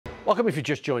Welcome if you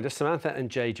just joined us. Samantha and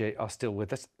JJ are still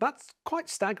with us. That's quite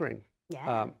staggering.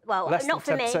 Yeah. Well, not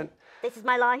for me. This is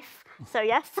my life, so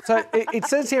yes. So it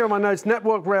says here on my notes,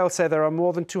 Network Rail say there are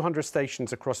more than 200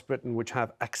 stations across Britain which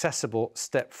have accessible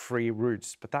step-free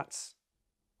routes. But that's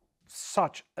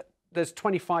there's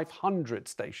 2,500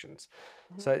 stations.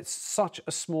 So it's such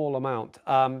a small amount.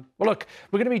 Well, look,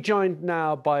 we're going to be joined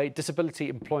now by disability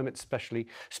employment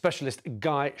specialist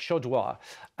Guy Chaudoir.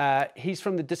 He's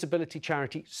from the disability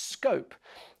charity Scope.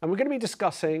 And we're going to be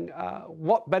discussing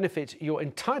what benefits you're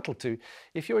entitled to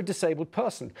if you're a disabled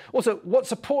person. Also, what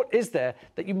support is there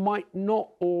that you might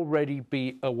not already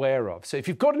be aware of? So if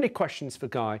you've got any questions for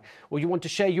Guy, or you want to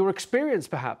share your experience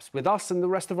perhaps with us and the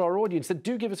rest of our audience, then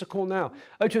do give us a call now.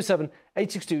 0207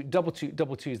 862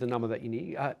 2222 is the number that you need.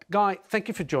 Guy, thank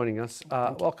you for joining us.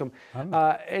 Welcome.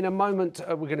 In a moment,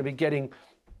 we're going to be getting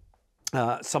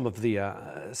some of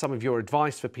your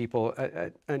advice for people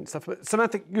and stuff. But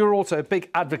Samantha, you're also a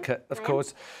big advocate, of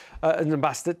course, an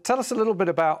ambassador. Tell us a little bit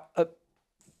about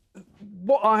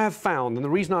what I have found, and the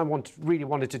reason I really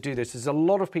wanted to do this is a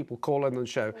lot of people call in on the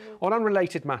show on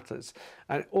unrelated matters,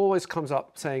 and it always comes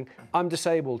up saying, "I'm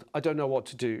disabled, I don't know what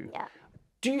to do." Yeah.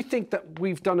 Do you think that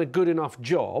we've done a good enough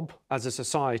job as a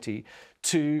society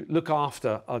to look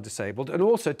after our disabled and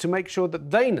also to make sure that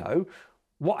they know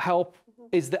what help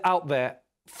is out there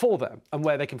for them and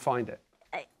where they can find it?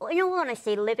 In all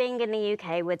honesty, living in the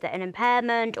UK with an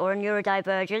impairment or a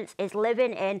neurodivergence is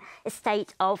living in a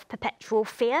state of perpetual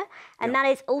fear. And that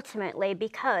is ultimately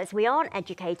because we aren't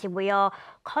educated. We are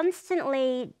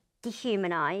constantly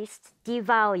dehumanised,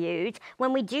 devalued.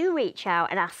 When we do reach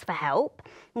out and ask for help,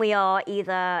 we are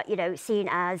either, seen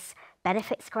as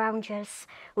benefit scroungers.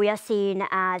 We are seen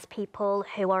as people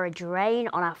who are a drain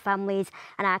on our families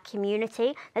and our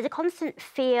community. There's a constant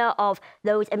fear of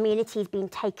those amenities being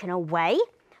taken away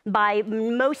by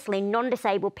mostly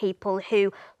non-disabled people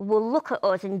who will look at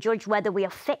us and judge whether we are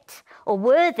fit or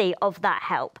worthy of that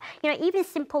help. Even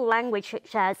simple language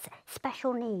such as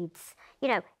special needs.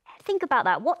 Think about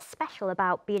that. What's special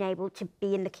about being able to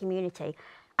be in the community,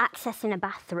 accessing a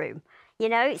bathroom?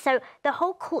 So the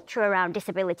whole culture around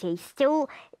disability still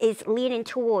is leaning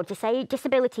towards to say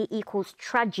disability equals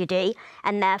tragedy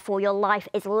and therefore your life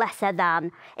is lesser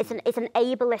than. It's an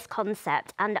ableist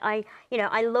concept, and I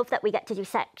love that we get to do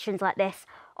sections like this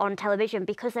on television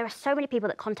because there are so many people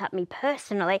that contact me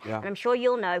personally, and I'm sure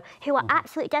you'll know, who are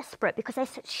absolutely desperate because there's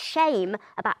such shame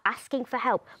about asking for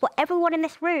help. Well, everyone in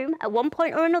this room, at one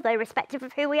point or another, irrespective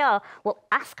of who we are, will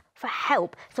ask for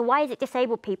help. So why is it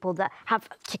disabled people that have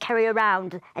to carry around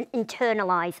and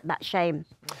internalise that shame?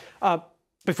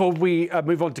 Before we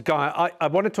move on to Guy, I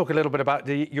want to talk a little bit about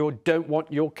your Don't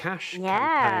Want Your Cash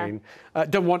campaign.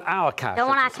 Don't want our cash. Don't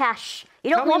want our cash.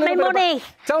 You don't want my money.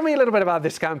 Tell me a little bit about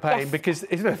this campaign, because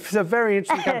it's a very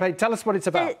interesting campaign. Tell us what it's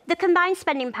about. The combined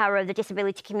spending power of the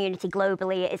disability community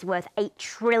globally is worth £8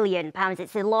 trillion.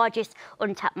 It's the largest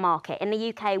untapped market. In the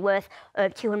UK, worth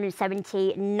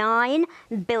 £279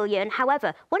 billion.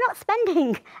 However, we're not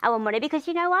spending our money because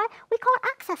you know why? We can't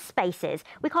access spaces.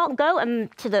 We can't go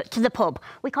to the pub.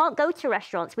 We can't go to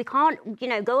restaurants. We can't,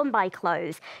 go and buy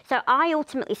clothes. So I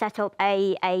ultimately set up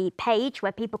a page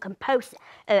where people can post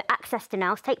access to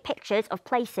now, take pictures of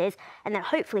places, and then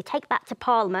hopefully take that to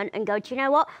Parliament and go, do you know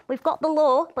what? We've got the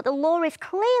law, but the law is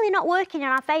clearly not working in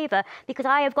our favour because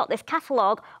I have got this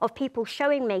catalogue of people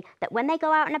showing me that when they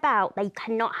go out and about, they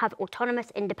cannot have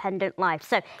autonomous, independent life.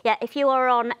 So, yeah, if you are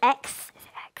on X,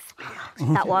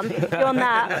 that one, if you're on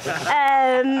that,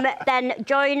 then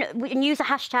join and use the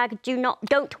hashtag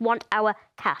don't want our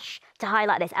cash to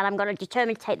highlight this. And I'm going to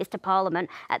determine to take this to Parliament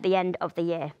at the end of the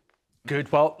year.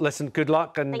 Good. Well, listen, good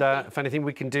luck. And if anything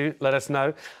we can do, let us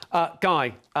know.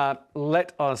 Guy,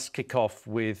 let us kick off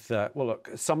with, well, look,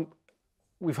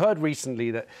 we've heard recently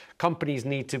that companies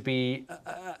need to be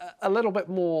a little bit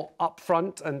more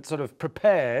upfront and sort of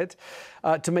prepared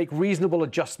to make reasonable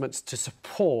adjustments to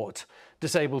support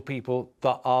disabled people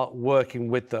that are working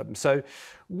with them. So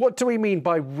what do we mean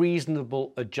by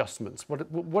reasonable adjustments?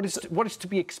 What is to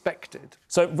be expected?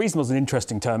 So reasonable is an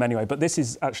interesting term anyway, but this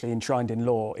is actually enshrined in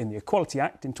law in the Equality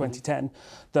Act in 2010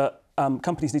 that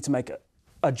companies need to make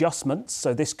adjustments.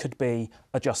 So this could be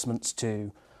adjustments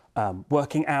to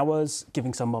working hours,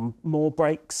 giving someone more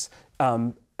breaks,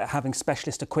 having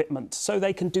specialist equipment so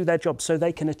they can do their job, so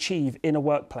they can achieve in a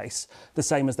workplace the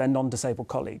same as their non-disabled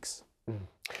colleagues.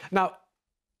 Now,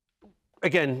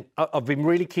 again, I've been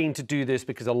really keen to do this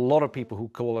because a lot of people who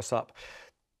call us up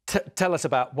tell us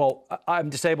about, well, I'm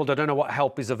disabled, I don't know what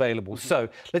help is available. So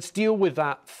let's deal with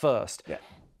that first. Yeah.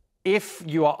 If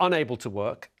you are unable to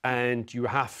work and you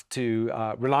have to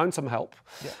rely on some help,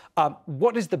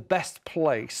 what is the best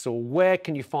place, or where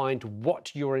can you find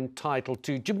what you're entitled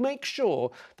to make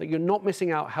sure that you're not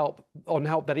missing out on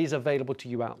help that is available to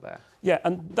you out there? Yeah,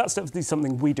 and that's definitely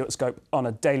something we do at Scope on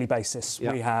a daily basis.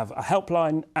 Yeah. We have a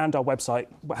helpline, and our website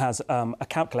has a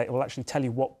calculator that will actually tell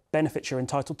you what benefits you're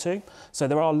entitled to. So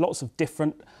there are lots of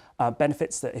different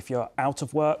benefits that if you're out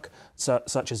of work,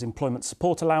 such as employment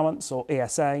support allowance or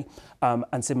ESA,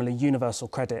 and similarly universal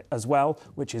credit as well,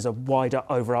 which is a wider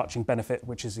overarching benefit,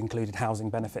 which has included housing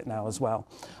benefit now as well.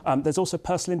 There's also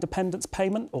personal independence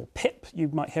payment, or PIP, you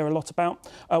might hear a lot about,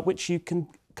 which you can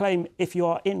claim if you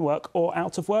are in work or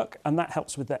out of work, and that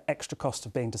helps with the extra cost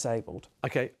of being disabled.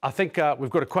 OK, I think we've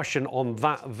got a question on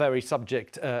that very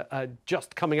subject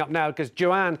just coming up now, because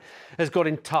Joanne has got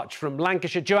in touch from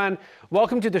Lancashire. Joanne,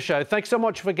 welcome to the show. Thanks so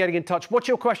much for getting in touch. What's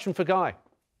your question for Guy?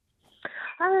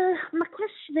 My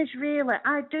question is really,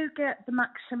 I do get the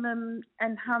maximum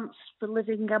enhanced for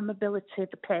living and mobility,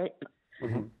 the PIP.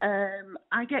 Mm-hmm.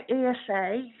 I get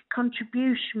ESA,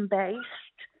 contribution-based,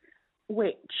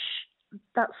 which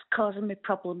that's causing me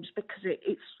problems because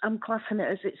I'm classing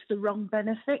it as it's the wrong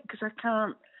benefit, because I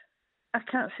can't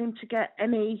seem to get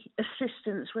any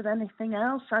assistance with anything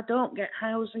else. I don't get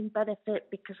housing benefit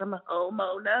because I'm a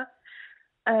homeowner,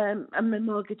 and my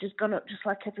mortgage has gone up just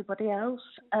like everybody else.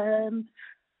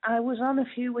 I was on a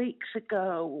few weeks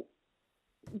ago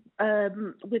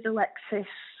with Alexis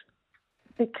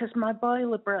because my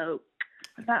boiler broke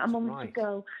about a month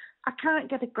ago. I can't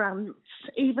get a grant,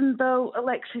 even though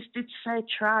Alexis did say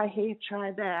try here, try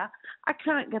there. I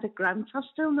can't get a grant. I've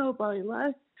still no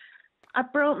boiler. I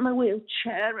broke my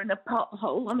wheelchair in a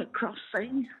pothole on a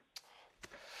crossing.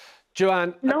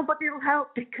 Joanne... Nobody will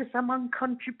help because I'm on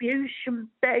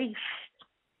contribution-based.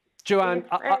 Joanne,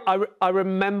 I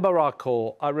remember our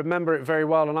call. I remember it very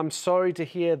well, and I'm sorry to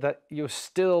hear that you're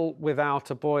still without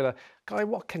a boiler. Guy,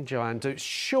 what can Joanne do?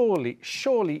 Surely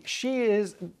she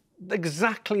is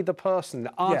exactly the person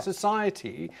that our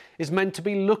society is meant to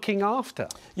be looking after.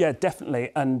 Yeah,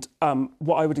 definitely. And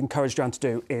what I would encourage Joanne to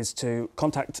do is to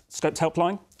contact Scope's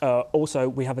helpline. Also,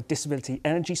 we have a disability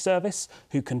energy service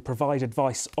who can provide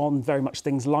advice on very much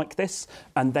things like this,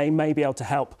 and they may be able to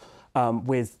help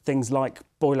with things like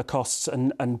boiler costs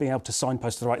and being able to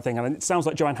signpost the right thing. And it sounds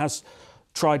like Joanne has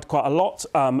tried quite a lot,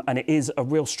 and it is a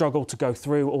real struggle to go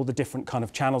through all the different kind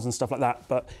of channels and stuff like that.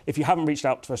 But if you haven't reached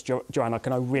out to us, Joanne,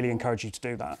 I really encourage you to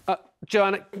do that.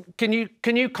 Joanne, can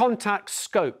you contact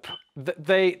Scope?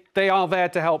 They are there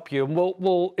to help you, and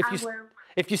we'll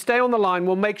if you stay on the line,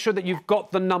 we'll make sure that you've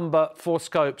got the number for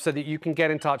Scope so that you can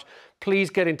get in touch. Please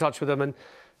get in touch with them. And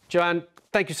Joanne,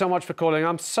 thank you so much for calling.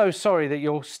 I'm so sorry that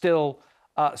you're still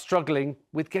struggling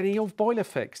with getting your boiler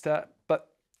fixed, but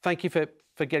thank you for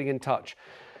getting in touch.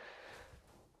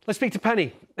 Let's speak to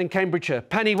Penny in Cambridgeshire.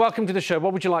 Penny, welcome to the show.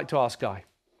 What would you like to ask Guy?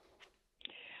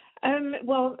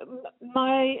 Well,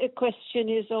 my question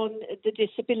is on the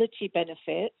disability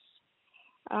benefits.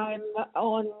 I'm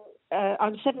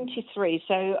 73,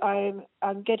 so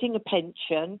I'm getting a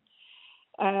pension.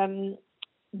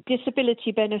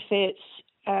 Disability benefits,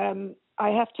 I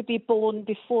have to be born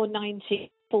before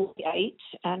 1948,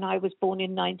 and I was born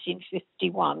in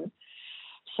 1951.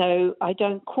 So I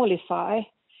don't qualify.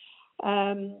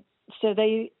 So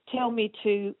they tell me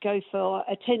to go for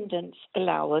attendance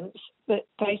allowance, but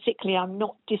basically I'm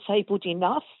not disabled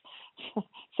enough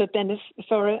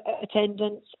for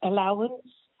attendance allowance.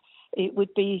 It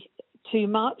would be too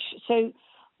much. So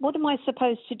what am I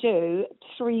supposed to do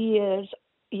 3 years,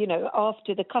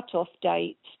 after the cut-off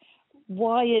date?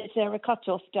 Why is there a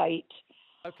cut-off date?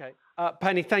 OK.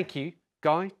 Penny, thank you.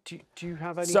 Guy, do you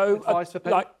have any advice for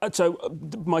Penny?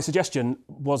 My suggestion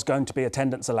was going to be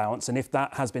attendance allowance, and if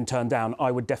that has been turned down,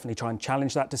 I would definitely try and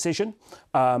challenge that decision.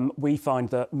 We find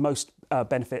that most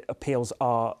benefit appeals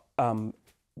are,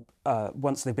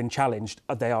 once they've been challenged,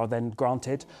 they are then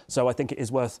granted. So I think it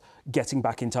is worth getting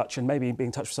back in touch and maybe being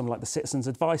in touch with someone like the Citizens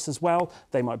Advice as well.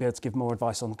 They might be able to give more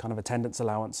advice on kind of attendance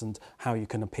allowance and how you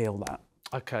can appeal that.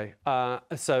 OK,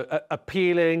 so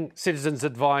appealing, Citizens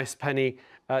Advice, Penny,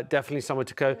 definitely somewhere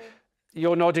to go.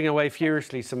 You're nodding away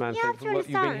furiously, Samantha, from what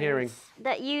you've been hearing.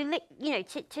 That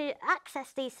to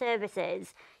access these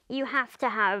services, you have to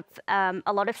have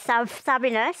a lot of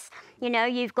savviness.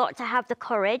 You've got to have the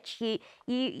courage.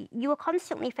 You are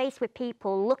constantly faced with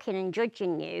people looking and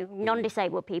judging you,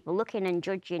 non-disabled people looking and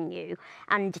judging you,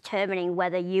 and determining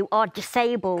whether you are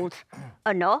disabled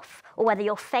enough or whether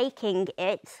you're faking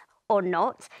it or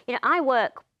not. I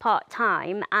work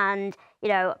part-time, and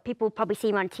people probably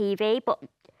see me on TV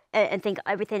and think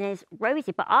everything is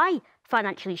rosy, but I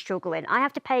financially struggling. I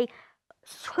have to pay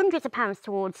hundreds of pounds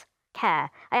towards care.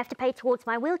 I have to pay towards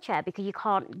my wheelchair because you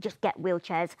can't just get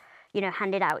wheelchairs,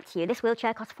 handed out to you. This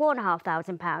wheelchair costs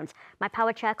 £4,500. My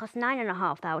power chair costs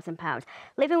 £9,500.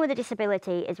 Living with a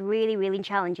disability is really, really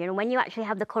challenging. And when you actually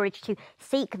have the courage to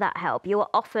seek that help, you are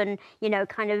often,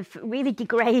 kind of really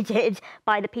degraded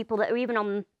by the people that are even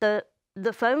on the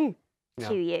phone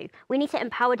to you. We need to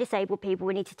empower disabled people.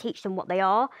 We need to teach them what they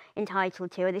are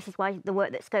entitled to. And this is why the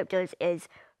work that Scope does is,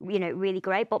 really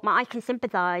great. But I can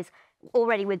sympathise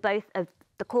already with both of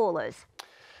the callers.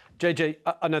 JJ,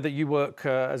 I know that you work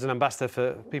as an ambassador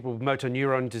for people with motor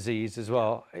neuron disease as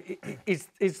well.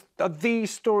 Are these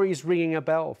stories ringing a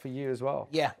bell for you as well?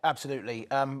 Yeah, absolutely.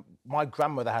 My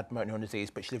grandmother had motor neuron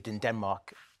disease, but she lived in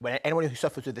Denmark. When anyone who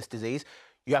suffers with this disease,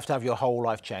 you have to have your whole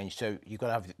life changed. So you've got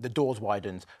to have the doors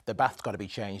widened, the bath's got to be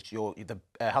changed, the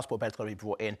hospital bed's got to be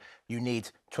brought in. You need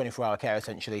 24-hour care,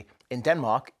 essentially. In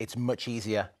Denmark, it's much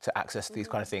easier to access these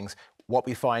kind of things. What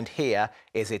we find here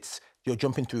is you're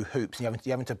jumping through hoops and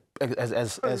you're having to,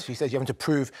 as she says, you're having to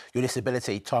prove your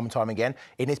disability time and time again.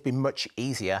 It needs to be much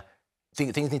easier.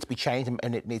 Things need to be changed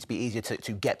and it needs to be easier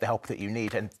to get the help that you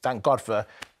need. And thank God for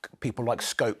people like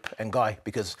Scope and Guy,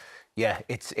 because, yeah,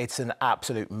 it's an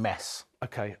absolute mess.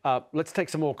 OK, let's take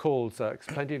some more calls.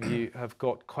 Plenty of you have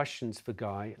got questions for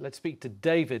Guy. Let's speak to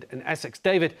David in Essex.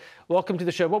 David, welcome to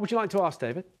the show. What would you like to ask,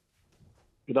 David?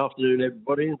 Good afternoon,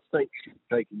 everybody, and thanks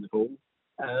for taking the call.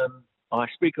 I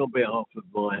speak on behalf of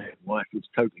my wife, who's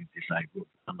totally disabled,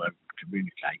 unable to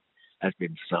communicate, has been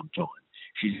for some time.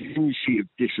 She's in receipt of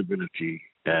disability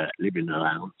living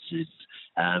allowances,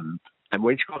 and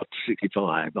when she got to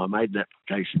 65, I made an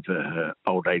application for her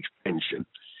old age pension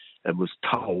and was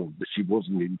told that she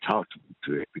wasn't entitled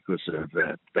to it because of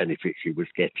the benefit she was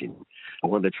getting. I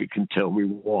wonder if you can tell me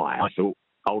why. I thought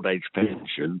old age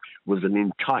pension was an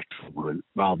entitlement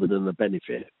rather than a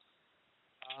benefit.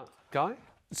 Guy?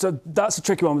 So that's a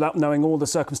tricky one without knowing all the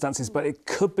circumstances, but it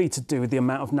could be to do with the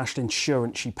amount of national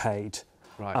insurance she paid.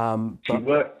 Right.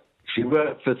 She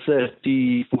worked for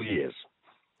 34 years.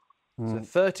 So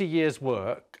 30 years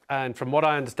work, and from what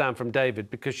I understand from David,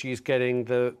 because she's getting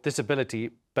the disability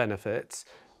benefits,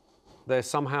 they're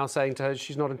somehow saying to her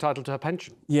she's not entitled to her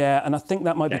pension. Yeah, and I think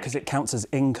that might be because it counts as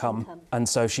income, and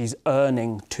so she's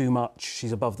earning too much.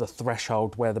 She's above the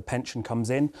threshold where the pension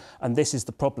comes in, and this is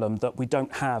the problem, that we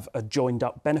don't have a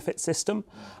joined-up benefit system,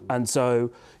 and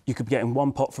so you could be getting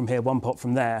one pot from here, one pot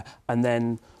from there, and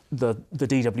then the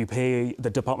DWP, the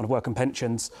Department of Work and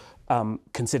Pensions,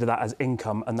 consider that as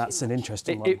income, and that's an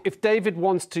interesting one. If David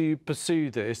wants to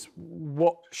pursue this,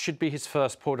 what should be his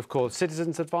first port of call?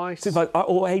 Citizens' Advice?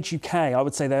 Or Age UK, I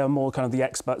would say they are more kind of the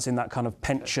experts in that kind of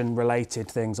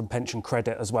pension-related things and pension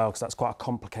credit as well, because that's quite a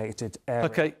complicated area.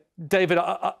 OK, David,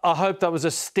 I hope that was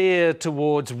a steer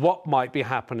towards what might be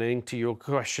happening to your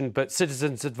question, but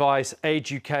Citizens' Advice,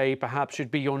 Age UK, perhaps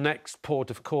should be your next port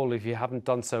of call if you haven't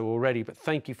done so already. But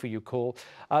thank you for your call.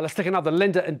 Let's take another.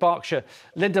 Linda in Berkshire.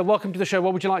 Linda, welcome to the show.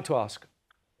 What would you like to ask?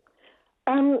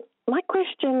 My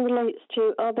question relates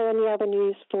to, are there any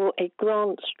avenues for a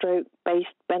grant-stroke-based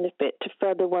benefit to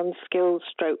further one's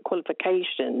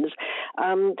skills-stroke-qualifications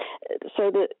so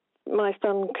that my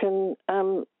son can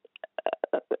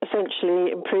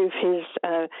essentially improve his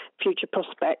future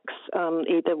prospects,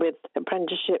 either with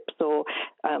apprenticeships or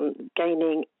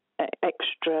gaining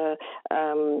extra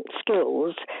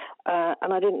skills.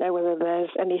 And I didn't know whether there's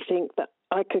anything that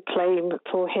I could claim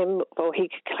for him or he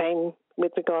could claim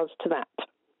with regards to that.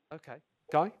 OK.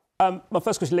 Guy? My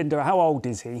first question, Linda, how old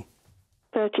is he?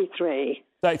 33.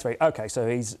 33, OK, so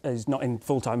he's not in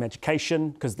full-time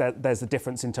education, because there's a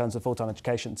difference in terms of full-time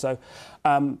education. So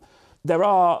there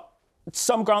are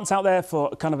some grants out there for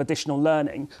kind of additional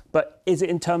learning, but is it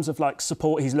in terms of like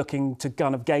support he's looking to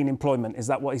kind of gain employment? Is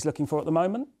that what he's looking for at the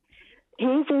moment? He's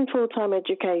in full-time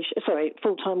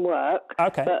work.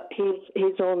 Okay. But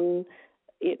he's on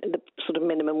the sort of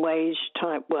minimum wage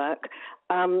type work.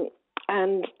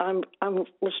 And I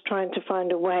was trying to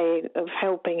find a way of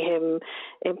helping him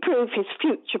improve his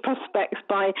future prospects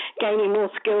by gaining more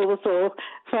skills or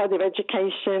further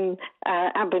education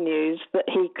avenues that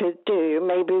he could do.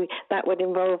 Maybe that would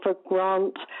involve a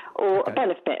grant or a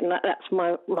benefit, and that's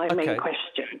my main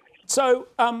question. So,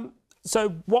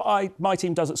 my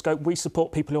team does at Scope, we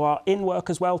support people who are in work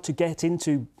as well to get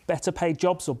into better paid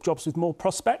jobs or jobs with more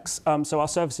prospects. So our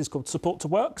service is called Support to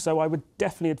Work. So I would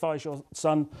definitely advise your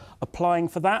son applying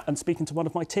for that and speaking to one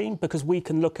of my team, because we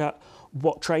can look at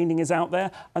what training is out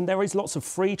there. And there is lots of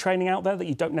free training out there that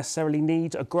you don't necessarily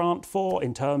need a grant for,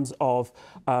 in terms of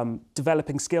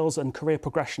developing skills and career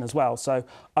progression as well. So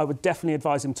I would definitely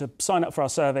advise him to sign up for our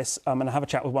service and have a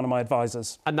chat with one of my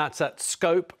advisors. And that's at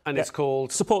Scope, and it's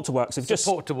called Support to Work. So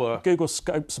Support to Work. Google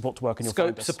Scope Support to Work and you'll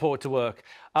find us. Scope Support to Work.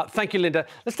 Thank you, Linda.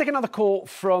 Let's take another call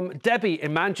from Debbie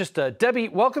in Manchester. Debbie,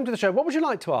 welcome to the show. What would you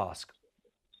like to ask?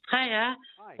 Hiya.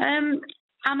 I'm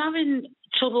having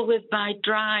trouble with my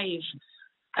drive.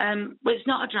 Well, it's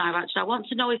not a drive, actually. I want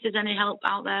to know if there's any help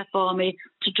out there for me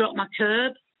to drop my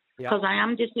curb, because I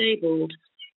am disabled.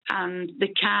 And the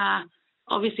car,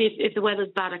 obviously, if the weather's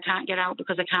bad, I can't get out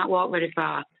because I can't walk very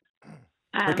far.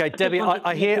 OK, Debbie,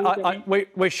 I hear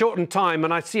we're short on time,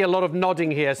 and I see a lot of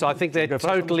nodding here, so I think they're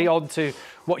totally on to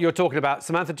what you're talking about.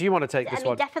 Samantha, do you want to take this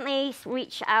one? Definitely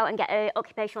reach out and get an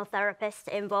occupational therapist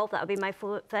involved. That would be my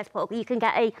first port. You can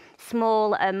get a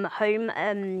small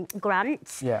home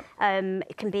grant. Yeah.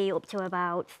 It can be up to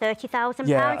about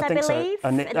 £30,000, I think believe, so.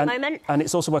 at the moment. And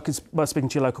it's also worth speaking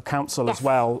to your local council as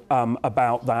well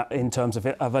about that, in terms of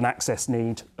an access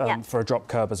need for a drop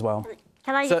curb as well.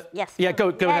 Can I just, yes. Yeah, go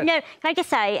ahead. No, can I just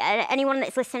say, anyone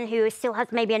that's listening who still has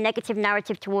maybe a negative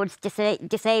narrative towards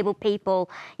disabled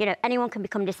people, you know, anyone can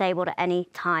become disabled at any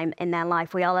time in their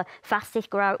life. We are the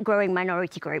fastest growing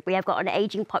minority group. We have got an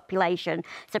ageing population.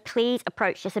 So please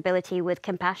approach disability with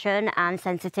compassion and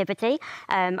sensitivity.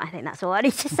 I think that's all I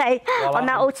need to say on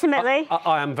that, ultimately.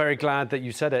 I am very glad that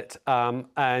you said it.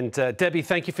 And Debbie,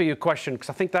 thank you for your question,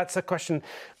 because I think that's a question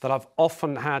that I've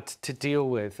often had to deal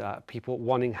with, people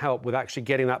wanting help with actually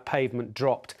getting that pavement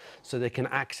dropped so they can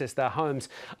access their homes.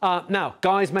 Now,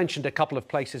 Guy's mentioned a couple of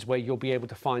places where you'll be able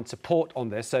to find support on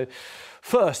this. So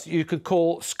first, you could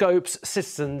call Scope's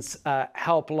Citizens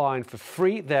Helpline for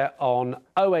free. They're on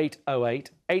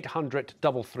 0808 800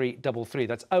 3333.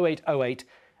 That's 0808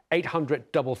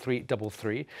 800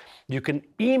 3333. You can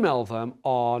email them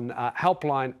on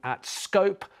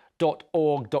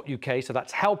helpline@scope.org.uk. So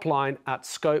that's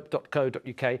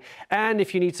helpline@scope.co.uk. And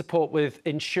if you need support with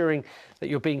ensuring that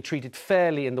you're being treated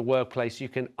fairly in the workplace, you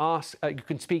can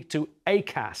speak to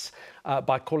ACAS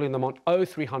by calling them on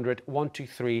 0300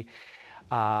 123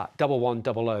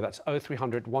 1100. That's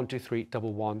 0300 123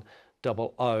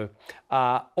 1100.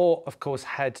 Or, of course,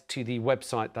 head to the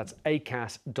website. That's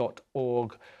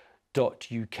acas.org.uk.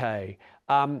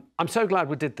 I'm so glad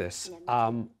we did this.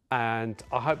 And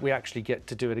I hope we actually get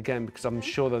to do it again, because I'm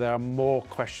sure that there are more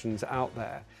questions out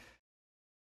there.